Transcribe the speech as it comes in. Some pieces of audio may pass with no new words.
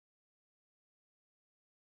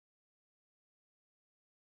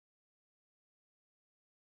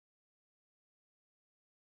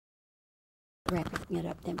wrapping it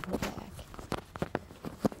up, then pull back.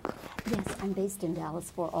 Yes, I'm based in Dallas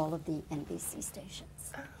for all of the NBC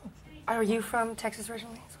stations. Oh. Are you from Texas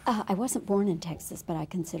originally? I wasn't born in Texas, but I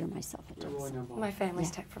consider myself a Texan. My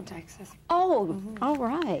family's from Texas. Oh, all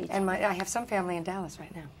right. And I have some family in Dallas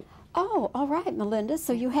right now. Oh, all right, Melinda.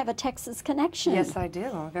 So you have a Texas connection. Yes, I do.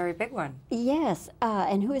 A very big one. Yes.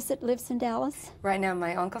 And who is it lives in Dallas? Right now,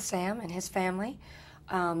 my Uncle Sam and his family,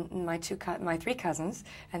 my three cousins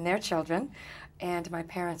and their children, and my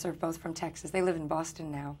parents are both from Texas. They live in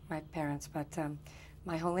Boston now, my parents, but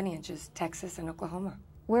my whole lineage is Texas and Oklahoma.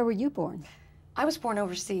 Where were you born? I was born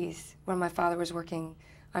overseas when my father was working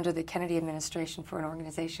under the Kennedy administration for an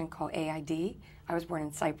organization called AID. I was born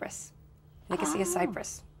in Cyprus, Nicosia,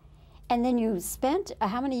 Cyprus. And then you spent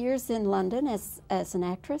how many years in London as an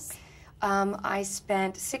actress? I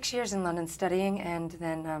spent 6 years in London studying and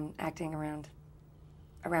then acting around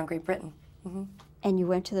Great Britain. Mm-hmm. And you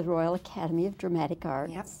went to the Royal Academy of Dramatic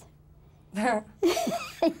Arts. Yep.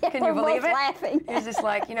 Can you believe it? Laughing. It's just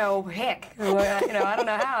like, hick. I don't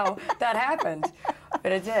know how that happened,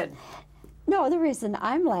 but it did. No, the reason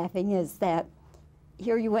I'm laughing is that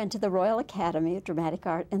here you went to the Royal Academy of Dramatic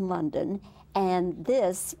Art in London, and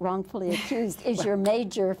this, Wrongfully Accused, is your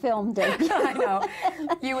major film debut. I know.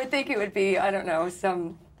 You would think it would be, I don't know,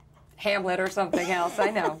 some Hamlet or something else.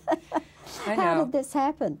 I know. How did this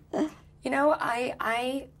happen?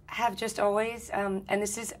 I have just always, and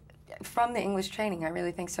this is from the English training, I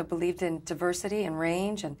really think so, believed in diversity and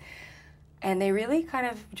range, and they really kind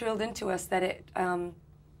of drilled into us that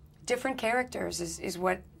different characters is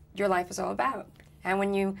what your life is all about. And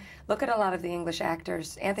when you look at a lot of the English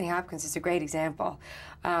actors, Anthony Hopkins is a great example,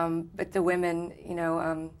 but the women,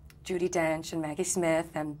 Judi Dench and Maggie Smith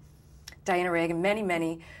and Diana Rigg and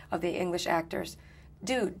many of the English actors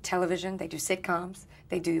do television, they do sitcoms,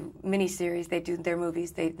 they do miniseries, they do their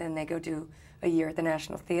movies, then they go do a year at the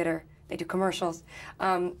National Theater, they do commercials,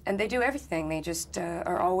 and they do everything. They just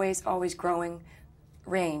are always growing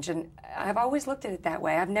range, and I've always looked at it that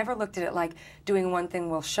way. I've never looked at it like doing one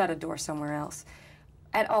thing will shut a door somewhere else.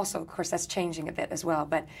 And also, of course, that's changing a bit as well,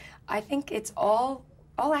 but I think it's all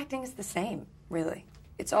acting is the same, really.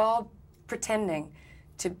 It's all pretending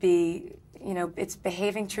to be, it's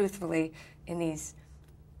behaving truthfully in these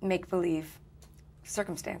make-believe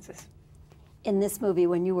circumstances. In this movie,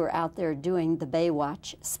 when you were out there doing the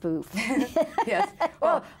Baywatch spoof. Yes.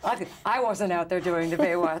 Well, I wasn't out there doing the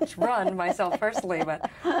Baywatch run myself personally, but...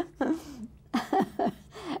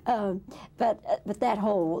 but that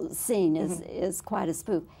whole scene is quite a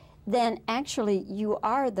spoof. Then actually you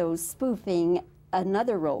are, though, spoofing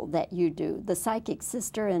another role that you do, the psychic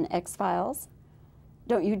sister in X-Files.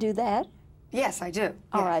 Don't you do that? Yes, I do.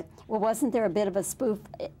 All right. Well, wasn't there a bit of a spoof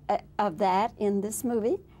of that in this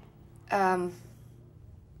movie?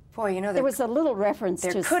 Boy, there was a little reference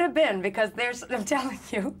to... There could have been, because I'm telling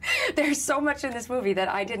you, there's so much in this movie that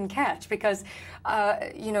I didn't catch, because,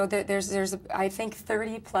 there's I think,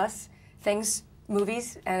 30-plus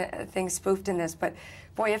movies, things spoofed in this, but,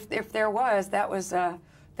 boy, if there was,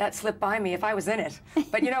 that slipped by me if I was in it.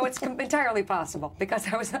 But, it's entirely possible,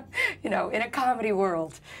 because I was, in a comedy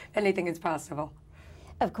world, anything is possible.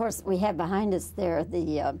 Of course, we have behind us there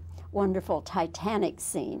the wonderful Titanic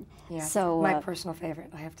scene. Yes, so, my personal favorite,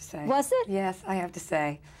 I have to say. Was it? Yes, I have to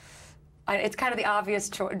say. It's kind of the obvious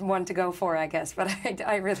one to go for, I guess, but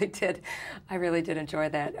I really did enjoy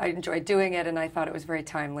that. I enjoyed doing it, and I thought it was very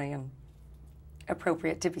timely and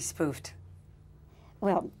appropriate to be spoofed.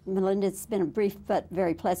 Well, Melinda, it's been a brief but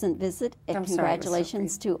very pleasant visit, and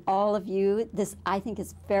congratulations to all of you. This, I think,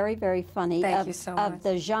 is very, very funny. Thank you so much. Of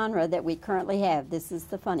the genre that we currently have, this is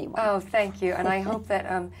the funny one. Oh, thank you, and I hope that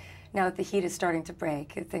now that the heat is starting to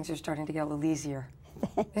break, things are starting to get a little easier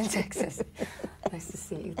in Texas. Nice to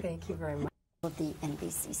see you. Thank you very much. Of the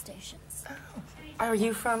NBC stations. Oh. Are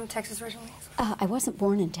you from Texas originally? I wasn't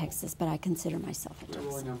born in Texas, but I consider myself a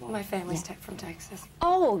Texan. My family's from Texas.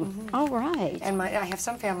 Oh, all right. And I have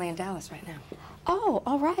some family in Dallas right now. Oh,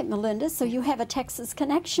 all right, Melinda. So you have a Texas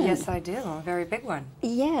connection. Yes, I do. A very big one.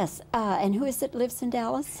 Yes. And who is it lives in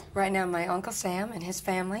Dallas? Right now, my Uncle Sam and his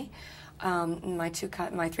family, my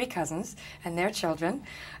three cousins and their children,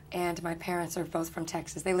 and my parents are both from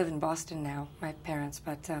Texas. They live in Boston now, my parents,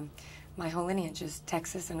 but my whole lineage is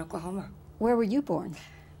Texas and Oklahoma. Where were you born?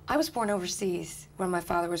 I was born overseas when my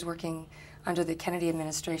father was working under the Kennedy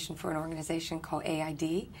administration for an organization called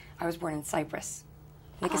AID. I was born in Cyprus,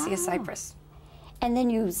 Nicosia, Cyprus. And then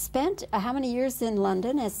you spent how many years in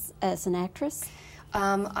London as an actress?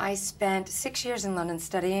 I spent 6 years in London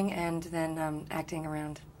studying and then acting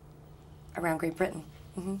around Great Britain.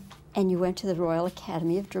 Mm-hmm. And you went to the Royal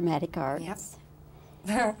Academy of Dramatic Arts.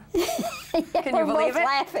 Yep. Can you believe it?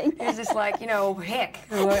 Laughing. It's just like, hick.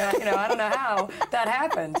 I don't know how that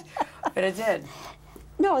happened, but it did.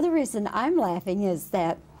 No, the reason I'm laughing is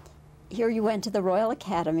that here you went to the Royal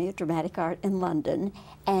Academy of Dramatic Art in London,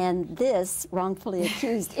 and this, Wrongfully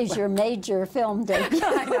Accused, is your major film debut.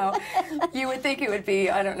 I know. You would think it would be,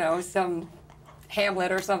 I don't know, some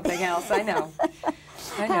Hamlet or something else. I know.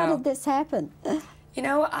 How did this happen?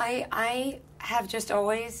 I have just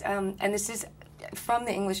always, and this is from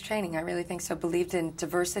the English training, I really think so, believed in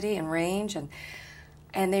diversity and range,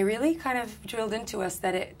 and they really kind of drilled into us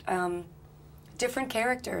that different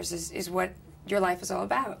characters is what your life is all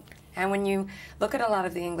about. And when you look at a lot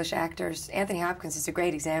of the English actors, Anthony Hopkins is a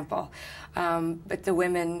great example, but the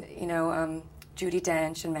women, Judi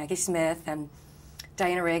Dench and Maggie Smith and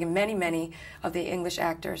Diana Reagan, many of the English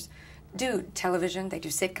actors do television, they do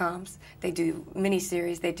sitcoms, they do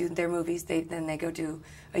miniseries, they do their movies, then they go do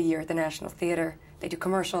a year at the National Theater, they do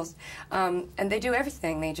commercials, and they do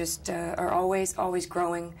everything. They just are always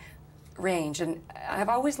growing range, and I've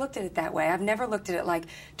always looked at it that way. I've never looked at it like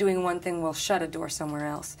doing one thing will shut a door somewhere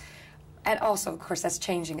else. And also, of course, that's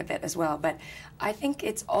changing a bit as well, but I think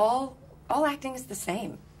it's all acting is the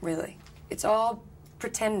same, really. It's all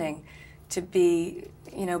pretending to be,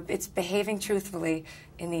 it's behaving truthfully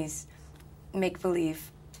in these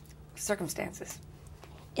make-believe circumstances.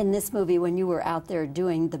 In this movie, when you were out there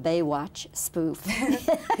doing the Baywatch spoof.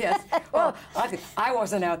 Yes. Well, I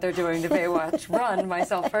wasn't out there doing the Baywatch run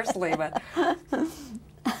myself personally, but...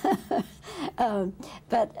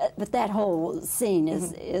 But that whole scene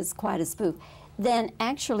is quite a spoof. Then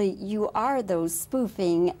actually you are, though,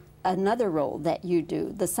 spoofing another role that you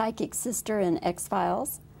do, the psychic sister in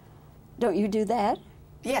X-Files. Don't you do that?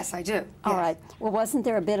 Yes, I do. Yes. All right. Well, wasn't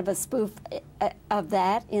there a bit of a spoof of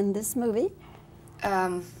that in this movie?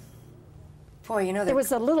 Boy, there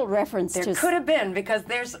was a little reference to... There could have been, because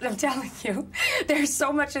I'm telling you, there's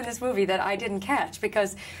so much in this movie that I didn't catch,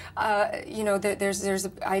 because, there's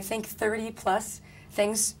I think 30-plus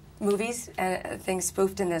movies, things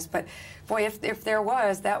spoofed in this, but boy, if there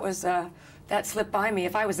was, that slipped by me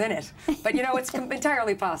if I was in it. But, it's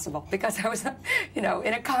entirely possible, because I was, in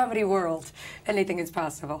a comedy world, anything is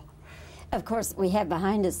possible. Of course, we have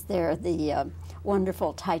behind us there the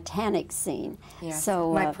wonderful Titanic scene. Yeah,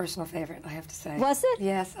 so, my personal favorite, I have to say. Was it?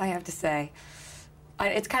 Yes, I have to say.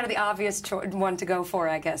 It's kind of the obvious one to go for,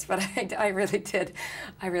 I guess, but I really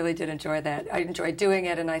did enjoy that. I enjoyed doing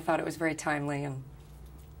it, and I thought it was very timely and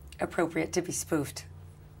appropriate to be spoofed.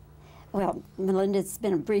 Well, Melinda, it's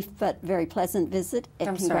been a brief but very pleasant visit.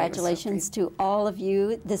 And congratulations to all of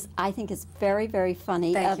you. This, I think, is very, very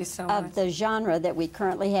funny. Thank you so much. Of the genre that we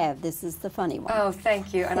currently have, this is the funny one. Oh,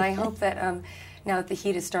 thank you. And I hope that now that the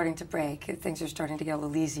heat is starting to break, things are starting to get a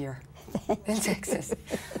little easier in Texas.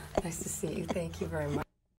 Nice to see you. Thank you very much.